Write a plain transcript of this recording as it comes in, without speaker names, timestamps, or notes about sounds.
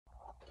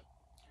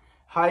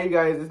Hi you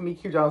guys, it's me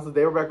Q Johnson.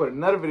 Today we're back with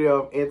another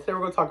video, and today we're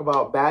going to talk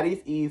about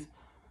Baddies East,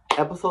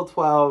 episode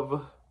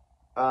 12.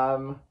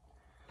 The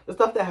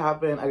stuff that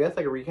happened, I guess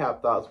like a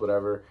recap, thoughts,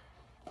 whatever.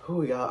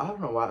 Oh y'all, I don't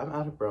know why, I'm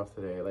out of breath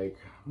today, like,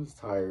 I'm just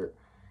tired.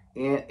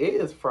 And it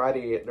is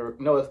Friday,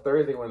 no it's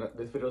Thursday when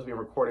this video is being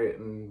recorded,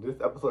 and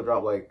this episode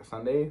dropped like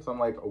Sunday, so I'm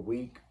like a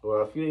week,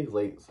 or a few days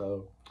late,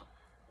 so.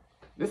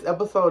 This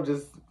episode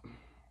just,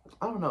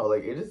 I don't know,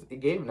 like,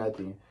 it gave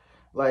nothing.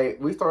 Like,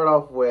 we start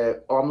off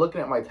with, I'm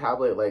looking at my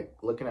tablet, like,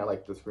 looking at,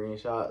 like, the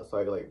screenshot, so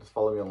I can, like, just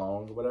follow me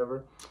along or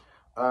whatever.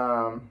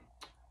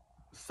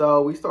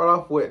 So we start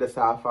off with the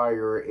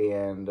Sapphire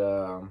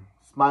and,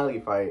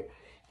 Smiley fight,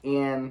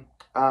 and,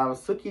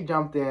 Suki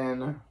jumped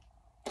in.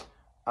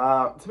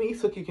 To me,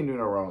 Suki can do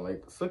no wrong.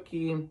 Like,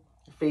 Suki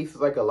faces,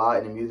 like, a lot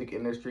in the music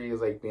industry, is,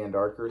 like, being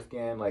darker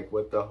skinned, like,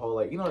 with the whole,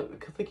 like, you know,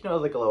 because, like, you know,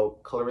 there's, like, a little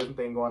colorism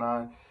thing going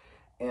on.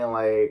 And,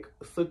 like,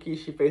 Suki,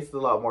 she faces a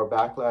lot more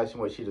backlash than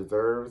what she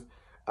deserves.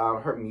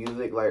 Her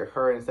music, like,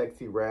 her and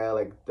Sexy Red,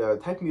 like, the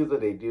type of music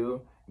they do,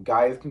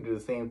 guys can do the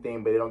same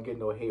thing, but they don't get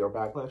no hate or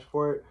backlash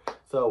for it.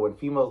 So, when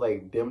females,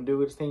 like, them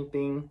do the same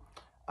thing,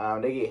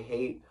 they get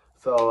hate.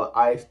 So,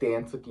 I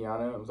stand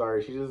Sukiana. I'm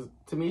sorry. She just,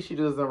 to me, she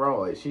doesn't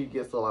wrong. Like, she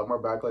gets a lot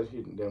more backlash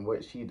than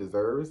what she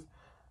deserves.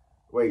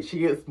 Wait, she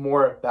gets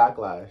more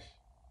backlash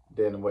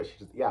than what she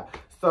does. Yeah.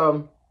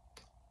 So,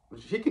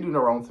 she can do no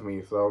wrong to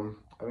me. So,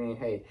 I mean,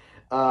 hey.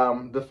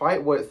 The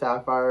fight with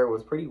Sapphire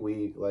was pretty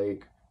weak.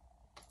 Like,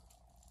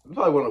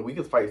 probably one of the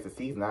weakest fights this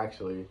season,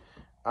 actually.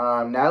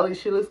 Natalie,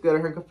 she looks good.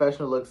 Her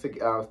confessional looks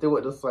still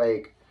with just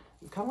like,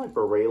 it's kind of like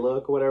beret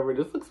look or whatever.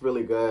 This looks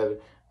really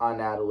good on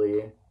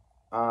Natalie.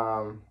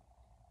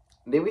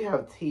 Then we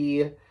have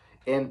T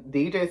and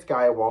DJ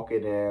Sky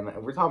walking in.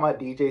 And we're talking about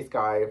DJ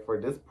Sky for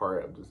this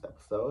part of this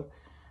episode.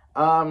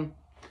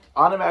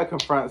 Automatic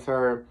confronts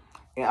her,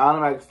 and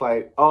Automatic's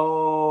like,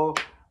 oh,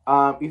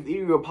 either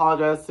you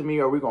apologize to me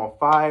or we're gonna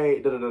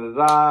fight, da da da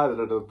da da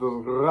da da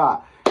da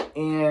da.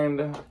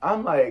 And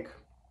I'm like,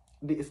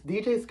 it's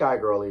DJ Sky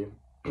girly.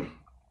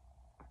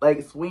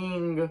 Like,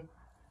 swing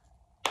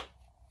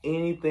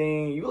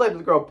anything. You let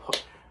this girl,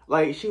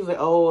 like, she was like,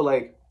 oh,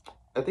 like,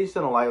 I think she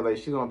said on live, like,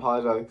 she's gonna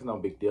apologize, it's no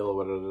big deal, or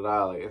whatever,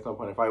 like, it's no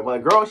point in fighting. But,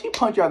 like, girl, she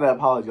punked you out that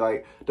apology.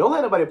 Like, don't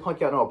let nobody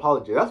punk you out no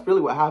apology. That's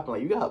really what happened.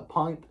 Like, you got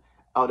punked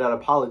out that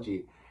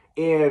apology.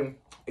 And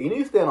you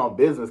need to stand on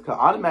business, because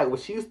Automatic, when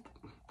she's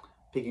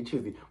picky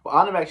choosy, but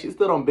Automatic, she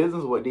stood on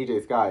business with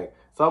DJ Sky.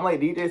 So I'm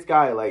like, DJ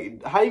Sky,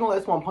 like, how you gonna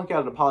let someone punk you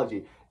out an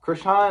apology?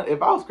 Krishan,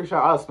 if I was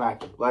Krishan, I'd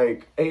smack him.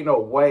 Like, ain't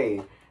no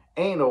way.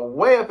 Ain't no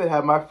way I could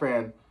have my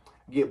friend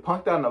get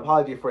punked out an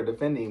apology for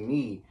defending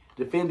me.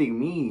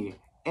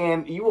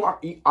 And you are,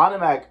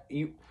 Automatic,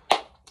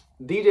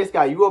 DJ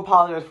Sky, you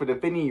apologize for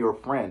defending your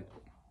friend.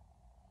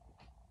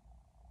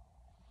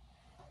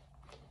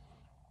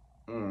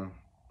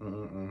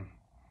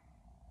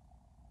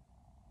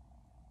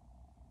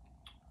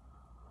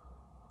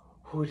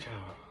 Whoo,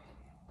 child.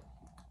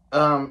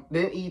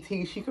 Then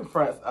E.T., she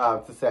confronts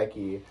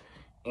Taseki,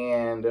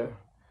 and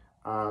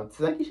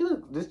Taseki, she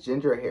looks, this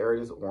ginger hair,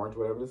 this orange,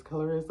 whatever this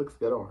color is, looks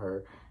good on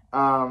her.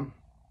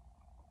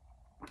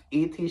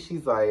 E.T.,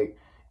 she's like,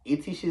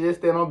 E.T., she just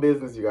stand on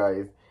business, you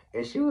guys,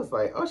 and she was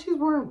like, oh, she's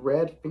wearing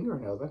red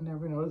fingernails. I've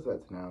never noticed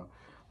that till now.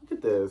 Look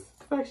at this.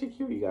 It's actually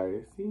cute, you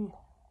guys. See?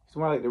 She's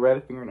wearing like the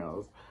red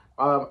fingernails.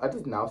 I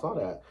just now saw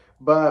that.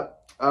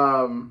 But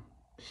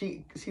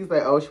she's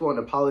like, oh, she wanted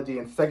an apology,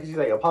 and second she's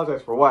like,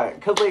 apologize for what?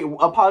 Because, like,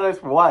 apologize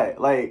for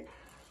what? Like,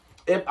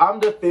 if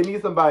I'm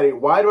defending somebody,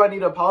 why do I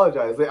need to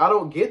apologize? Like, I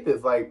don't get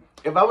this. Like,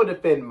 if I would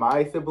defend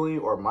my sibling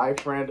or my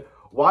friend,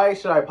 why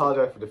should I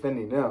apologize for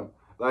defending them?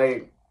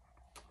 Like,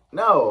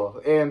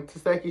 no. And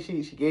Taseki,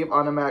 she gave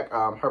Automatic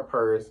her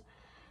purse.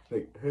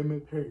 Like, hey, my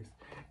purse.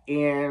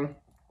 And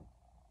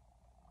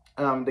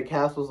the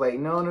cast was like,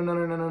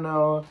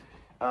 no.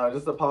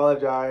 Just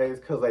apologize,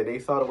 because, like, they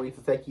saw the way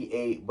Taseki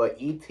ate, but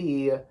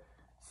E.T.,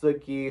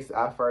 Suki,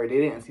 Sapphire, they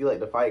didn't see,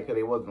 like, the fight, because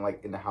they wasn't,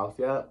 like, in the house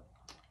yet.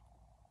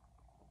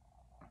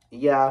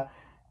 Yeah,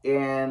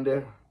 and,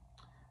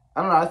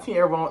 I don't know, I seen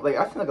everyone, like,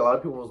 like, a lot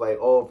of people was like,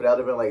 oh, if that would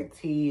have been, like,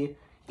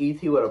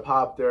 E.T. would have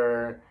popped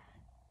her,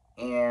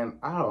 and,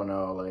 I don't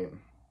know, like,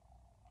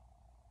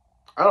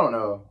 I don't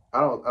know, I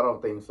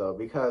don't think so,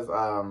 because,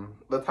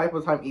 the type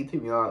of time E.T.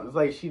 be on, it's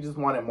like, she just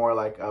wanted more,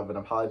 like, of an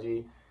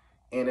apology.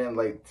 And then,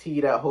 like,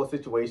 that whole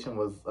situation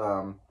was,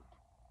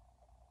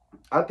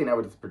 I think I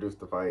would just produce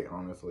the fight,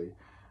 honestly.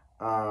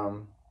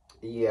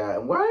 Yeah,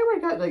 and why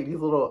everybody got, like, these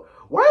little,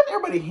 why have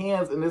everybody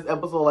hands in this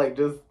episode, like,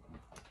 just,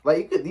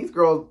 like, these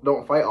girls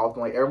don't fight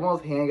often. Like,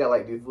 everyone's hand got,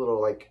 like, these little,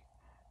 like,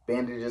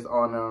 bandages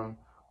on them,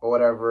 or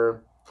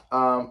whatever.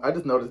 I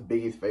just noticed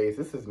Biggie's face.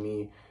 This is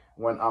me.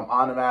 When,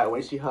 Automatic,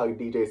 when she hugged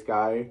DJ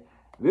Sky,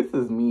 this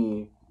is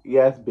me.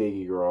 Yes,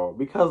 Biggie, girl.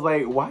 Because,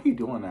 like, why are you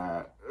doing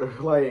that?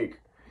 Like,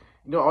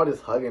 you know, all this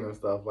hugging and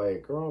stuff,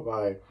 like, girl,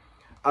 bye.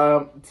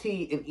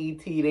 T and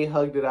E.T., they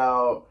hugged it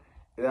out.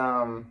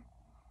 And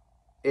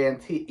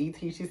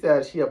E.T., she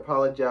said she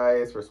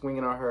apologized for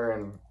swinging on her,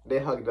 and they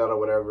hugged it out or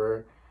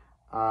whatever.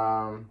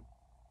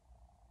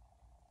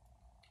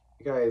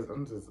 You guys,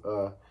 I'm just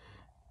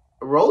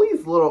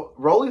Rolly's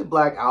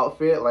black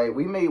outfit, like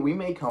we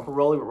made come for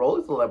Rolly, but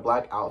Rolly's like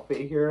black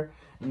outfit here.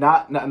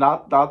 Not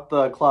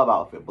the club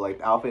outfit, but like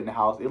the outfit in the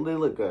house. It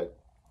looked good.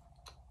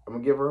 I'm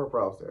gonna give her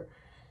props there.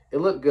 It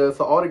looked good.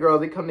 So all the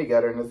girls, they come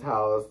together in this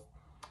house.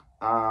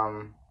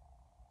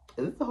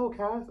 Is this the whole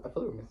cast? I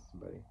feel like we're missing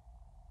somebody.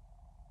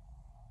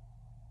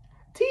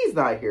 T's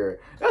not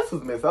here. That's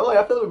who's missing. I feel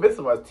like we're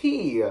missing one.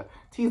 T's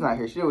not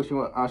here. She did what she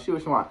want. She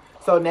what she want.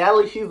 So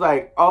Natalie, she's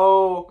like,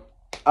 oh,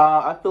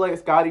 I feel like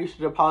Scotty, you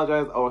should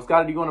apologize. Oh,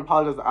 Scotty, do you want to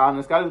apologize to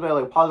Anna? Scotty's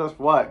like, apologize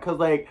for what? Cause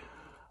like,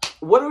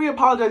 what are we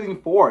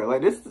apologizing for?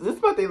 Like this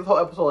is my thing. This whole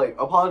episode, like,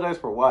 apologize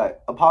for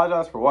what?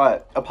 Apologize for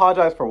what?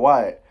 Apologize for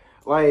what?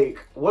 Like,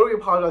 what are we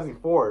apologizing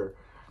for?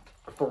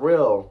 For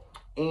real.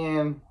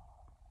 And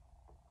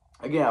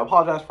again,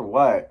 apologize for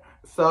what?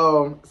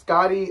 So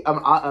Scotty,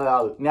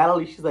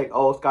 Natalie, she's like,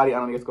 oh, Scotty, I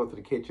don't need to go to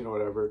the kitchen or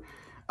whatever.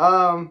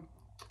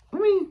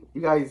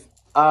 You guys,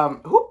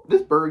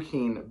 this Burger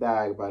King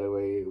bag, by the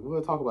way,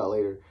 we'll talk about it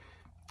later.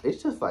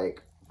 It's just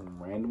like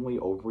randomly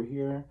over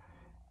here,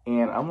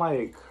 and I'm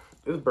like,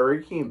 this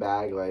Burger King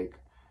bag, like,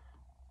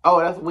 oh,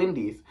 that's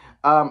Wendy's.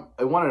 One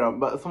of them,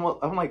 but someone,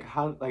 I'm like,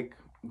 how, like,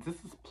 this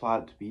is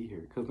plot to be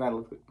here, cause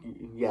Natalie,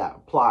 yeah,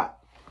 plot,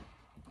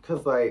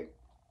 cause like,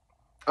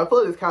 I feel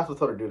like this cast was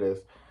told to do this.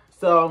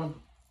 So,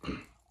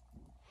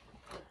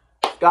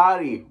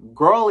 Scotty,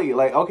 girly,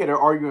 like, okay, they're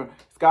arguing.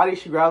 Scotty,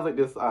 she grabs like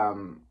this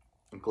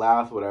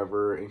glass,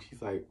 whatever, and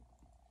she's like,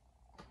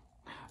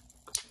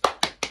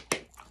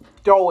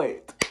 throw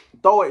it,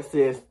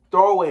 sis,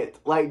 throw it,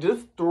 like,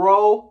 just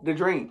throw the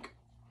drink,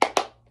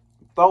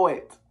 throw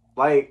it.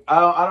 Like,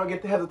 I don't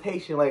get the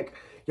hesitation. Like,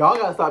 y'all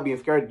gotta stop being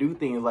scared to do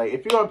things. Like,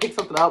 if you're gonna pick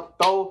something up,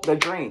 throw the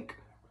drink,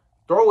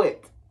 throw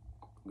it.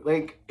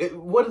 Like,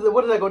 what is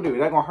that gonna do? Is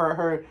that gonna hurt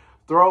her?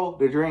 Throw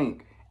the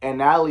drink. And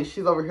Natalie,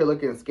 she's over here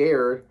looking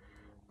scared.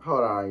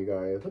 Hold on, you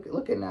guys.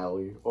 Look at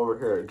Natalie over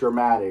here.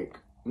 Dramatic.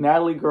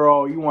 Natalie,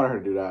 girl, you want her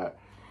to do that.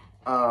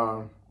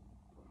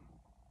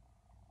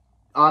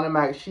 Anna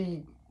Mac,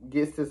 she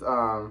gets this,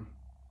 I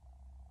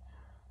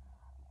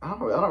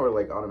don't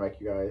really like Anna Mac,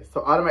 you guys.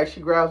 So Anna Mac, she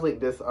grabs like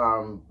this,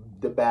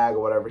 the bag or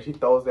whatever. She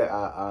throws it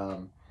at,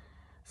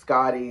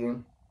 Scotty.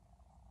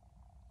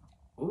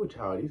 Ooh,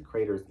 child, these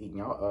craters eating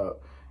y'all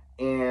up.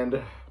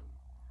 And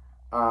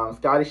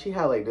Scotty, she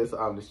had like this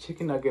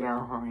chicken nugget in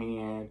her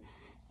hand,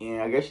 and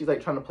I guess she's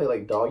like trying to play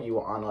like doggy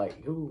on,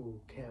 like,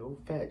 ooh, okay, ooh,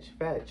 fetch.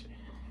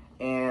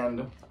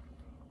 And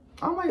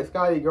I'm like,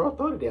 Scotty, girl,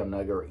 throw the damn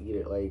nugget or eat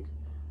it. Like,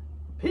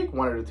 pick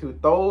one of the two.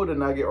 Throw the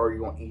nugget or you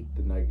gonna eat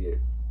the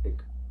nugget.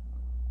 Like,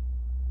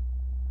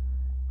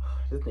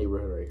 this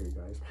neighborhood right here,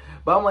 guys.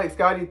 But I'm like,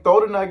 Scotty,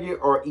 throw the nugget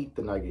or eat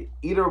the nugget.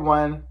 Either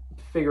one,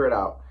 figure it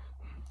out.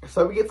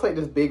 So we get to like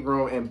this big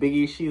room, and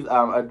Biggie, she's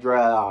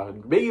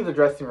Biggie's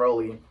addressing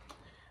Rolly.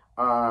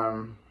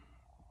 Everyone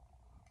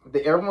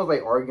was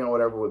like arguing or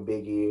whatever with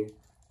Biggie.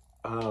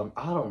 I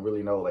don't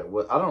really know, like,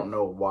 what, I don't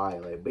know why.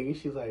 Like, Biggie,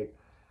 she's like,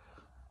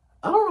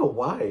 I don't know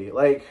why.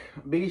 Like,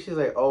 Biggie, she's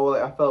like, oh,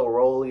 like, I felt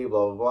Rolly,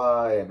 blah, blah,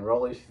 blah. And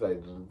Rolly, she's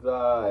like,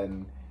 blah,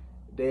 and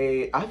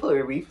I feel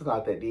like the beef is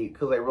not that deep.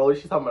 Because, like, Rolly,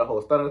 she's talking about the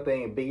whole stunner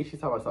thing, and Biggie, she's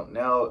talking about something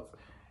else.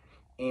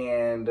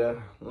 And,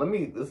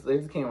 this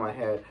just came in my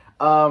head.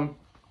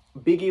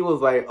 Biggie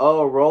was like,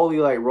 oh, Rolly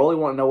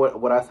want to know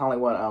what I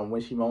sound like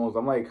when she moans.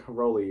 I'm like,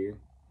 Rolly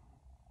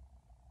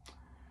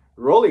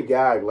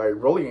gagged. Like,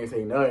 Rolly ain't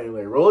saying nothing.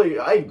 Like, Rolly,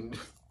 I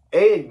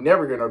ain't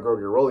never gonna go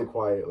get Rolly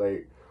quiet.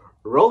 Like,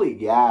 Rolly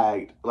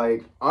gagged.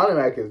 Like,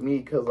 automatic is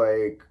me, cause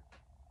like,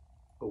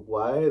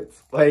 what?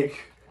 Like,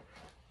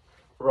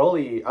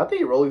 Rolly, I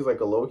think Rolly's like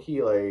a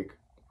low-key, like,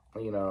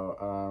 you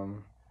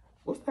know,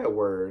 what's that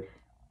word?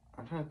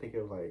 I'm trying to think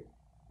of like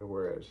the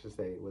word I should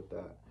say with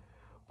that.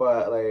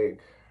 But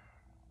like,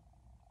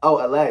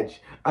 oh, alleged.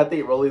 I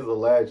think Rolly's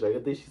alleged. Like, I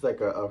think she's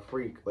like a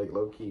freak, like,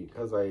 low-key.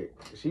 Because, like,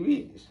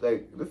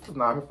 like, this is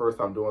not her first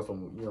time doing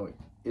some, you know,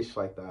 ish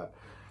like that.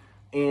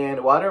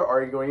 And while they're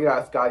arguing, you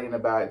got Scotty in the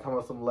back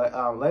telling some,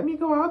 let me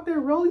go out there.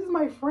 Rolly's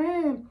my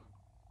friend.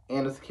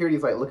 And the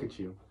security's like, look at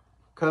you.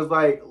 Because,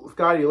 like,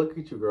 Scotty, look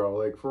at you, girl.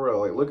 Like, for real.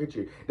 Like, look at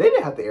you. They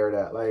didn't have to air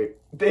that.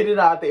 Like, they did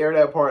not have to air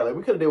that part. Like,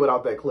 we could have did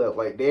without that clip.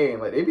 Like, dang.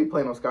 Like, they be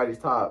playing on Scotty's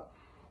top.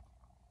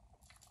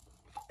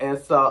 And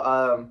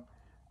so,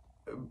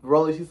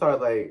 Rolly, she started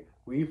like,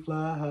 we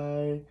fly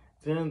high,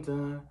 dun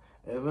dun,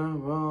 ever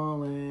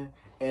rolling.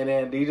 And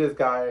then DJ's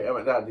guy,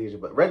 not DJ,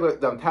 but regular,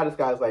 Titus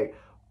guy's like,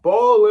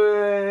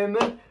 bowling.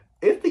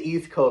 It's the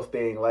East Coast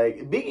thing.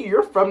 Like, Biggie,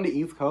 you're from the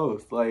East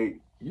Coast. Like,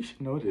 you should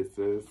know this,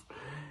 sis.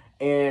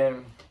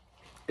 And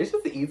it's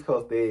just the East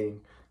Coast thing.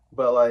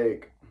 But,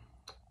 like,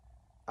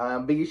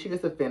 Biggie, she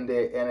gets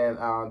offended. And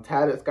then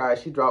Titus guy,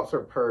 she drops her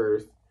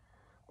purse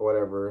or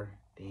whatever.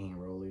 Dang,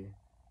 Rolly.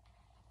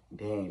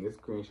 Dang, this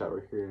screenshot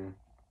right here.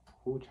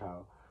 Ooh,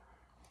 child.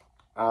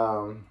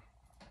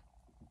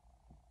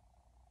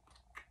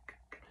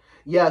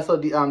 Yeah, so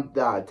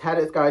the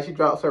Titus guy, she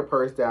drops her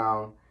purse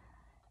down,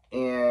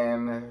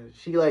 and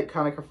she like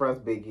kind of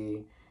confronts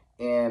Biggie,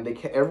 and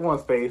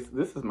everyone's face.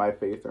 This is my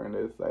face during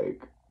this.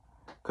 Like,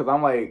 Because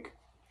I'm like,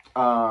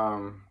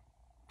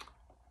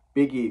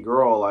 Biggie,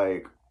 girl,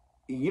 like,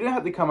 you didn't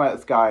have to come at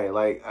Sky.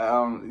 Like,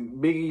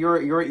 Biggie,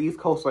 you're East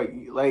Coast.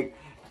 Like,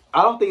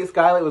 I don't think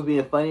Skylight was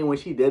being funny when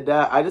she did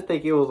that. I just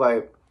think it was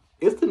like,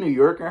 it's the New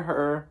York in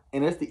her,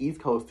 and it's the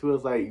East Coast too.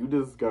 It's like, you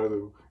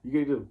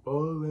get just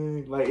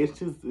bowling. Like, it's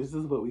just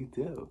what we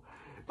do.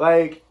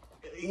 Like,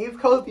 East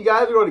Coast, you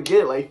guys are going to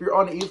get it. Like, if you're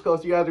on the East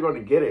Coast, you guys are going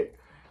to get it.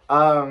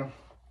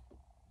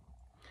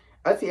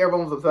 I see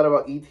everyone was upset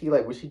about ET,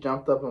 like, when she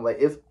jumped up and, like,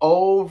 it's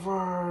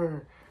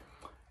over.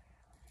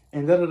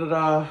 And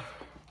da-da-da-da.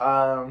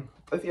 I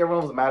see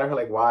everyone was mad at her,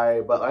 like,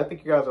 why? But I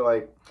think you guys are,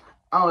 like,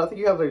 I don't know. I think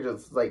you guys are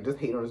just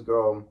hating on this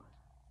girl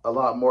a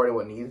lot more than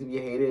what needs to be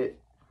hated.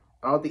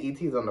 I don't think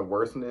ET's on the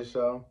worst in this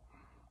show.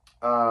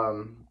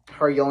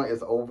 Her yelling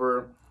is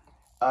over.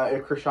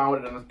 If Krishan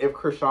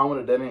would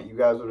have done it, you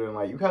guys would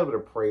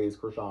have praised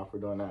Krishan for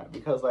doing that.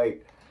 Because,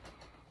 like,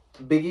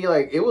 Biggie,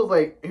 like, it was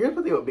like, here's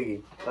the thing with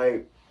Biggie.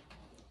 Like,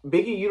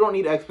 Biggie, you don't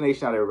need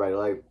explanation out of everybody.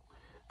 Like,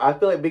 I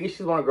feel like Biggie,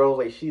 she's one of the girls,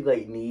 like, she,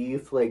 like,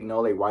 needs to, like, know,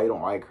 like, why you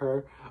don't like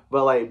her.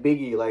 But, like,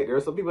 Biggie, like,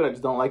 there's some people that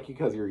just don't like you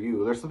because you're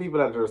you. There's some people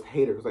that are just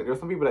haters. Like, there's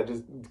some people that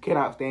just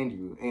cannot stand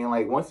you. And,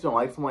 like, once you don't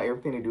like someone,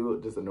 everything they do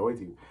just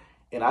annoys you.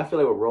 And I feel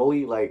like with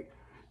Rolly,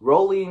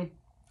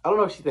 I don't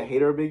know if she's a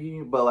hater of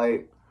Biggie, but,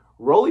 like,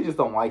 Rolly just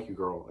don't like you,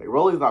 girl. Like,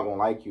 Rolly's not gonna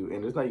like you,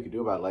 and there's nothing you can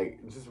do about it. Like,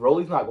 just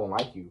Rolly's not gonna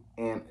like you.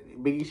 And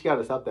Biggie, she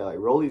gotta accept that. Like,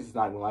 Rolly's just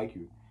not gonna like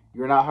you.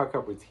 You're not her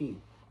cup of tea.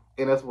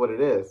 And that's what it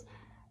is.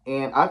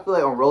 And I feel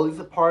like on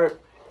Rolly's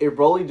part, if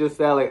Rolly just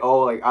said, like, oh,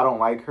 like, I don't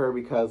like her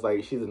because,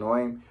 like, she's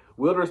annoying,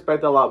 we would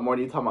respect that a lot more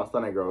than you talking about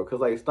Stunner Girl. Because,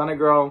 like, Stunner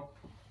Girl,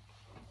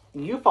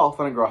 you fought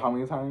Stunner Girl how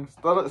many times?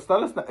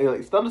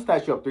 Stunner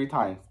snatched you up 3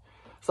 times.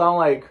 So I'm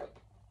like,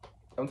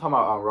 I'm talking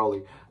about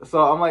Rolly.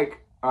 So I'm like,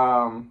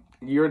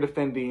 you're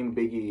defending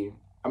Biggie.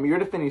 I mean, you're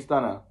defending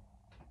Stunner.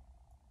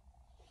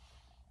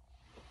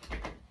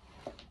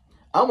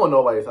 I'm on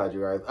nobody's side, you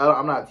guys.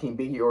 I'm not Team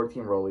Biggie or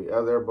Team Rolly.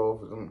 They're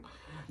both,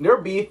 their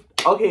beef,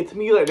 okay, to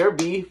me, like, their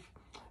beef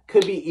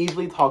could be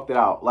easily talked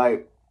out.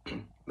 Like,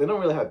 they don't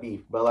really have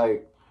beef, but,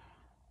 like,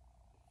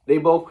 they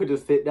both could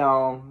just sit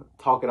down,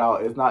 talk it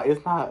out. It's not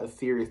a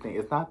serious thing.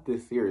 It's not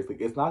this serious.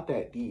 Like, it's not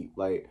that deep.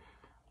 Like,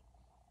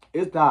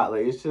 it's not.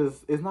 Like,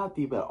 it's not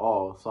deep at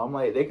all. So I'm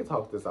like, they could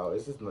talk this out.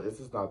 It's just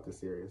not this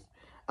serious.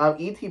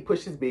 E.T.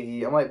 pushes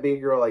Biggie. I'm like,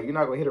 big girl, like, you're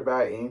not gonna hit her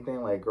back,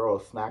 anything. Like, girl,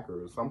 smack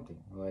her or something.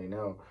 Like,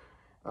 no.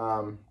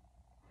 I'm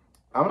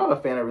not a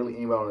fan of really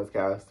anyone on this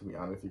cast, to be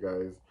honest, you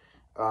guys.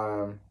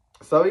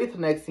 So we get to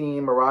the next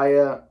scene.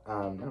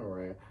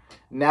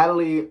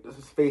 Natalie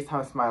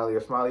FaceTime Smiley,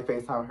 or Smiley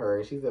FaceTime her,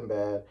 and she's in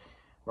bed.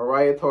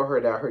 Mariah told her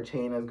that her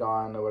chain is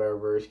gone or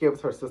whatever. She gave it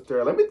to her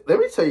sister. Let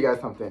me tell you guys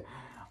something.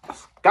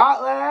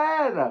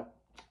 Scotland,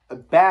 a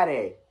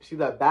baddie. She's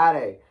a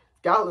baddie.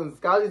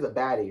 Scotty's a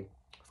baddie.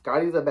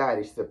 Scotty's a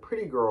baddie. She's a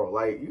pretty girl.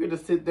 Like, you can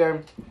just sit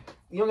there.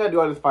 You don't gotta do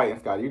all this fighting,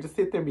 Scotty. You just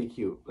sit there and be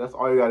cute. That's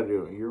all you gotta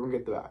do. You're gonna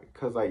get the bag.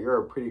 Because, like, you're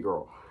a pretty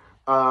girl.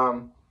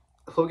 So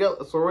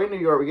we're in New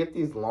York. We get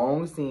these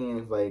long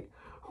scenes. Like,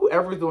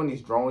 whoever's doing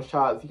these drone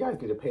shots, you guys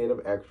need to pay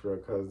them extra.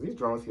 Because these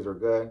drone scenes are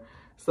good.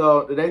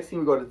 So, the next scene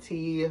we go to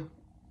T.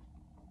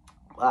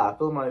 I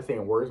feel like I'm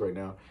saying words right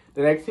now.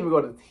 The next scene we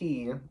go to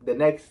T. The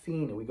next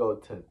scene we go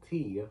to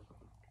T.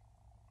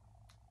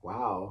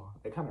 Wow.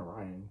 It kind of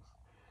rhymes.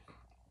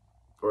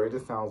 Or it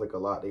just sounds like a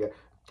lot.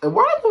 And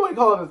why is somebody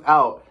calling this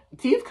out?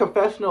 T's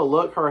confessional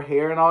look, her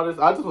hair and all this,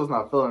 I just was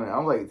not feeling it.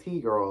 I'm like, T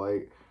girl,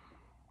 like,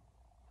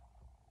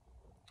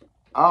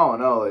 I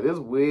don't know, like, this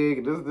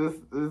wig, this,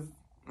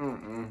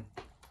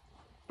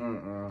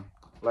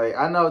 Like,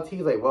 I know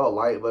T's, like, well,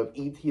 light, but if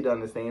E.T. done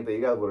the same thing,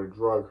 you guys would have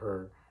drug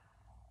her.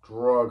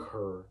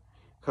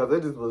 Because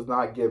it just was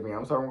not giving.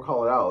 I'm sorry I'm going to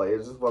call it out. Like, it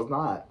just was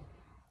not.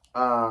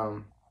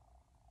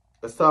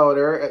 So,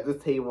 they're at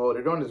this table.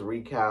 They're doing this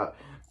recap.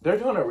 They're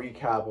doing a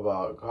recap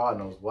about God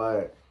knows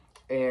what.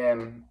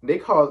 And they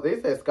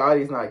said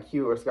Scotty's not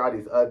cute or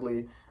Scotty's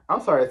ugly.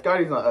 I'm sorry,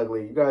 Scotty's not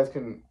ugly. You guys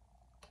can,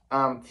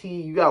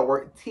 T got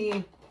work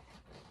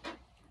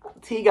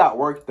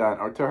done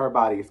or to her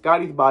body.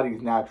 Scotty's body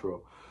is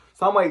natural.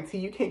 So I'm like, T,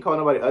 you can't call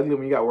nobody ugly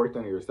when you got work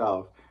done to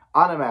yourself.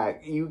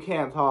 Animac, you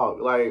can't talk.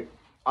 Like,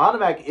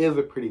 Animac is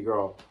a pretty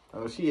girl.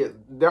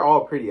 They're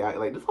all pretty.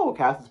 Like, this whole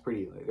cast is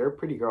pretty. Like, they're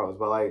pretty girls.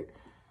 But, like,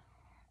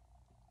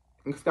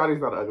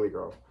 Scotty's not an ugly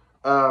girl.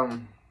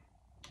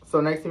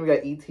 So next thing we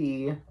got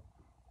E.T.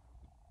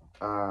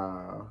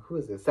 Who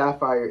is it?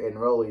 Sapphire and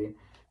Rolly.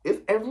 It's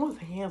everyone's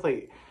hands,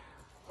 like,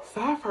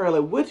 Sapphire,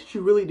 like, what did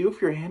you really do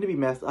for your hand to be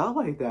messed up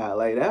like that?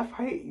 Like, that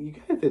fight, you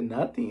guys did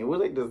nothing. It was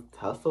like this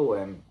tussle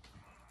and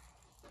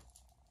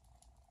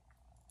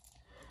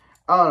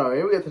I don't know.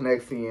 Maybe we get to the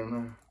next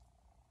scene.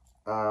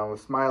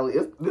 Smiley.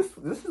 This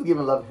is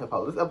giving Love and Hip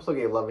Hop. This episode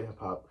gave Love and Hip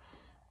Hop.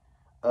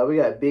 We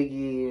got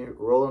Biggie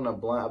rolling a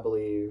blunt, I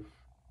believe.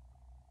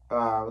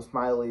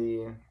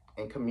 Smiley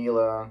and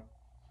Camila.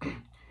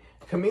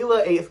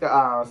 Camila ate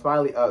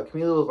Smiley up.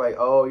 Camila was like,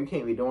 oh, you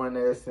can't be doing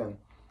this, and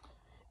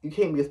you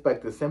can't be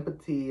expecting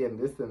sympathy, and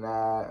this and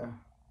that.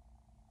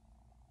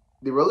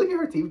 Did Rolly get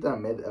her teeth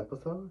done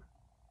mid-episode?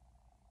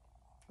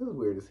 It was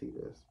weird to see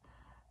this.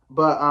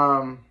 But,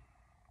 I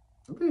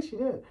think she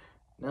did.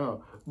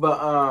 No.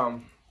 But,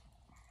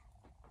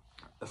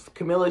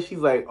 Camilla, she's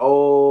like,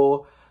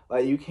 oh,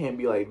 like, you can't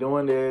be, like,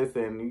 doing this,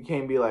 and you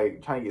can't be,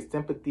 like, trying to get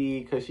sympathy,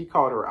 because she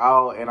called her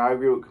out, and I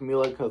agree with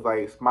Camilla, because,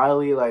 like,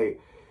 Smiley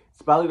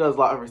does a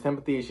lot of her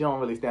sympathy. She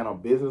don't really stand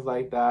on business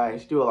like that,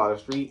 and she do a lot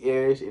of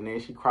street-ish, and then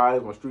she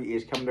cries when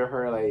street-ish come to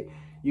her, like,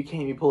 you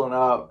can't be pulling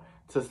up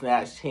to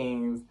snatch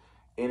chains,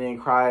 and then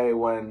cry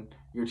when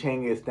your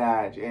chain gets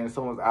snatched, and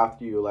someone's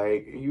after you.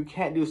 Like, you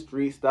can't do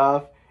street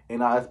stuff and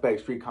not expect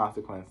street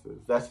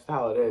consequences. That's just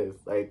how it is.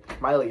 Like,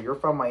 Smiley, you're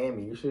from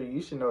Miami. You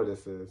should know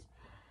this is.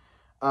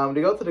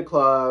 They go to the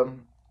club.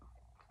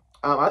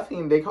 I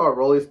seen they call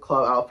Rolly's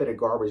club outfit a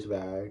garbage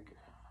bag.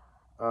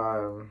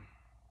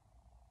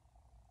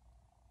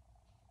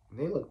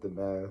 They look the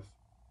best.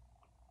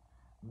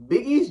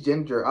 Biggie's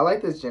ginger. I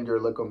like this ginger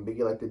look on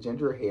Biggie, like the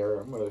ginger hair.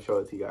 I'm gonna show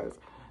it to you guys.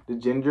 The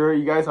ginger,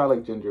 you guys know I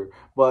like ginger,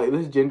 but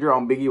this ginger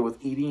on Biggie was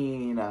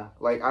eating.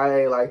 Like,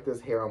 I like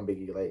this hair on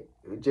Biggie. Like,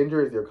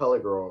 ginger is your color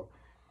girl.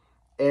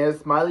 And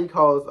Smiley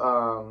calls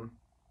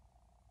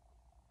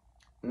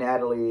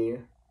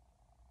Natalie.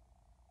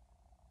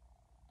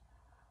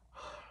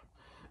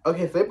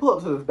 Okay, so they pull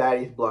up to this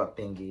Baddies blunt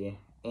thingy,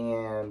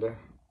 and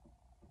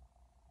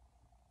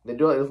they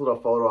do like this little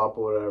photo op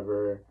or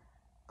whatever.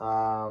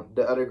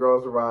 The other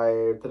girls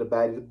arrive to the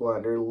Baddies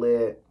blunt. They're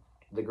lit.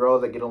 The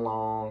girls that get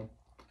along.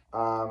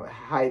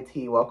 Hi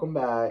T, welcome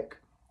back.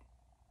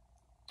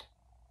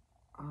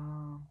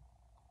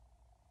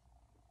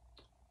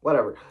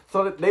 Whatever.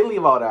 So they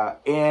leave all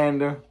that,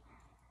 and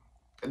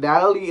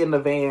Natalie in the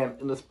van,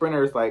 in the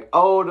Sprinter, is like,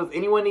 oh, does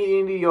anyone need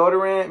any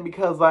deodorant?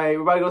 Because, like,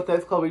 everybody goes to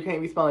this club, we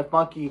can't be smelling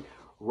funky.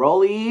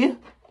 Rolly.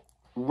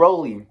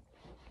 That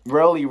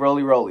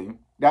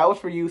was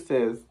for you,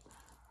 sis.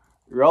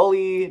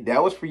 Rolly,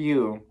 that was for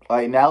you.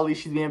 Like, Natalie,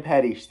 she's being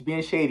petty. She's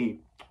being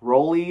shady.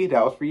 Rolly,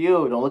 that was for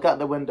you. Don't look out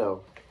the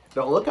window.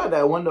 Don't look out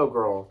that window,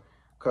 girl.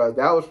 Because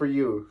that was for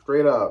you.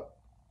 Straight up.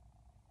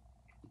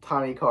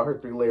 Tommy called her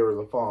 3 layers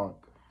of funk.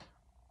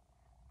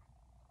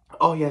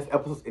 Oh, yes,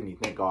 episode's ending.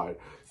 Thank God.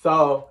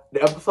 So,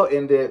 the episode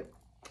ended.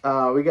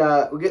 We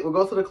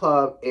go to the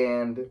club,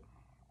 and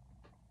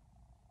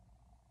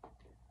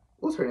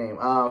what's her name?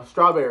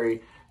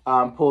 Strawberry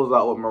pulls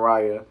out with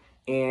Mariah.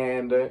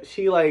 And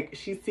she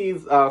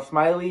sees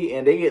Smiley,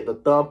 and they get the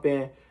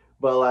thumping.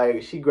 But,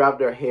 like, she grabbed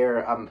her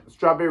hair.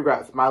 Strawberry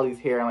grabbed Smiley's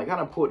hair and, like,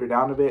 kind of pulled her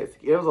down a bit.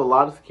 It was a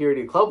lot of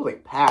security. The club was,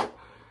 like, packed.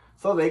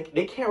 So, they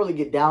can't really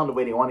get down the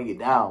way they want to get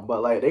down.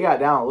 But, like, they got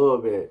down a little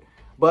bit.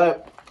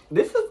 But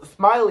this is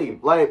Smiley.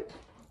 Like,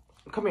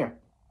 come here.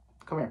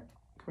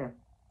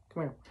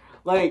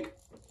 Like,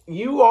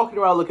 you walking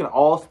around looking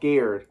all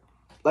scared.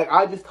 Like,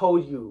 I just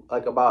told you,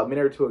 like, about a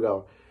minute or two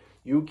ago.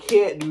 You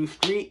can't do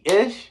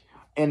street-ish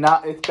and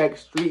not expect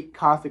street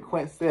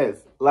consequences.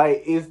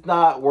 Like, it's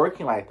not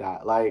working like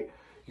that. Like,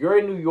 you're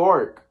in New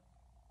York.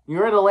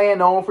 You're in a land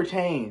known for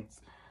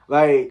chains.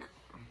 Like,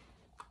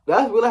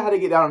 that's really how to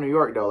get down in New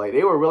York, though. Like,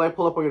 they were really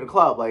pull up on you in the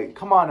club. Like,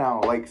 come on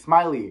now. Like,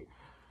 Smiley.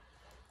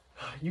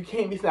 You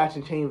can't be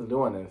snatching chains and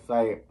doing this.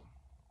 Like,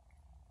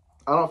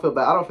 I don't feel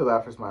bad. I don't feel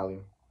bad for Smiley.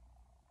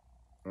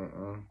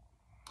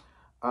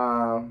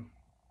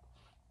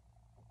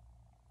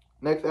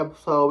 Next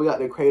episode, we got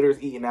the creators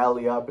eating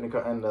Natalie up in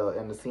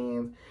the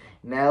scenes.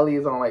 Natalie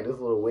is on, like, this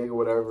little wig or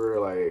whatever.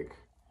 Like,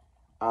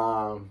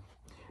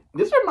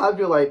 this reminds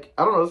me of, like,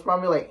 I don't know. This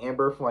reminds me of, like,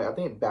 Amber from, like, I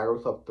think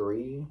Baggers Club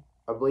 3,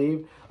 I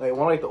believe. Like,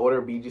 one of, like, the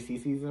older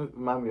BGC seasons.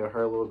 Remind me of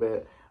her a little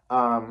bit.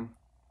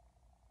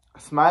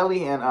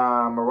 Smiley and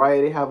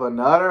Mariah, they have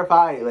another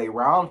fight. Like,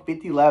 round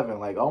 50-11.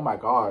 Like, oh my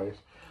gosh.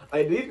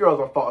 Like, these girls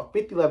have fought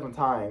 50-11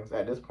 times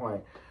at this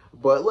point.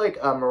 But, like,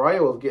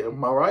 Mariah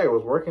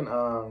was working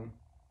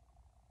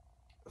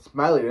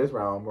Smiley this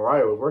round.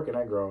 Mariah was working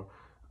that girl.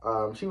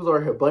 She was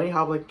over here bunny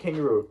hop like a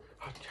kangaroo.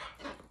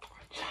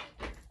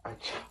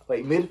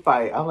 Like,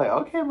 mid-fight. I'm like,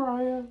 okay,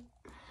 Mariah.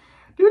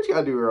 Do what you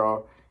gotta do,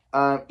 girl.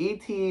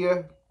 E.T.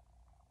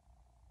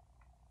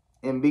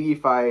 and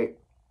Biggie fight.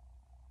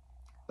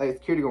 Like,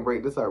 security gonna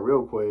break this out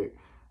real quick.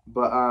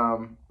 But,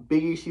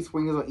 Biggie, she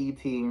swings on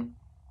E.T.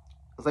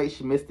 It's like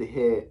she missed a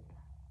hit.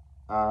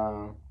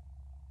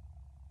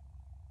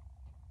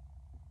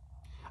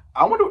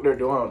 I wonder what they're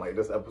doing, like,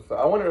 this episode.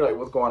 I wonder, like,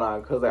 what's going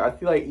on. Because, like, I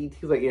feel like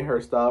E.T.'s, like, in her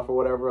stuff or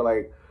whatever.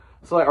 Like,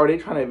 so, like, are they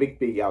trying to evict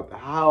Biggie out the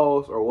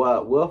house or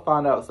what? We'll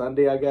find out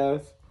Sunday, I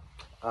guess.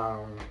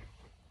 And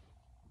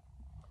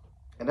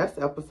that's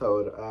the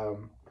episode.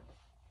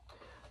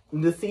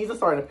 The season's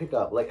starting to pick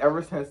up. Like,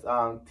 ever since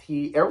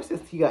T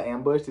got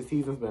ambushed, the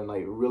season's been,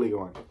 like, really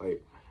going.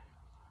 Like,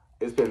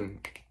 it's been...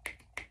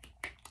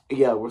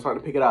 Yeah, we're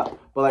starting to pick it up.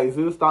 But, like,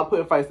 Zeus, stop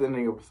putting fights in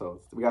the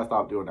episodes. We gotta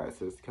stop doing that,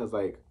 sis. Because,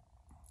 like,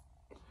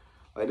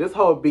 this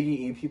whole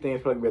Biggie E.T. thing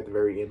is probably at the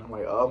very end. I'm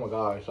like, oh my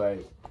gosh,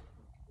 like.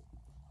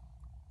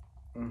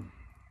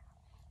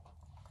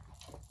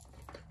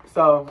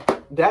 So,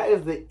 that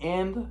is the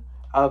end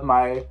of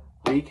my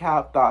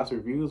recap, thoughts,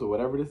 reviews, or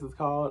whatever this is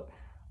called.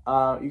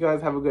 You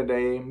guys have a good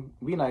day.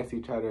 Be nice to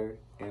each other.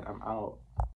 And I'm out.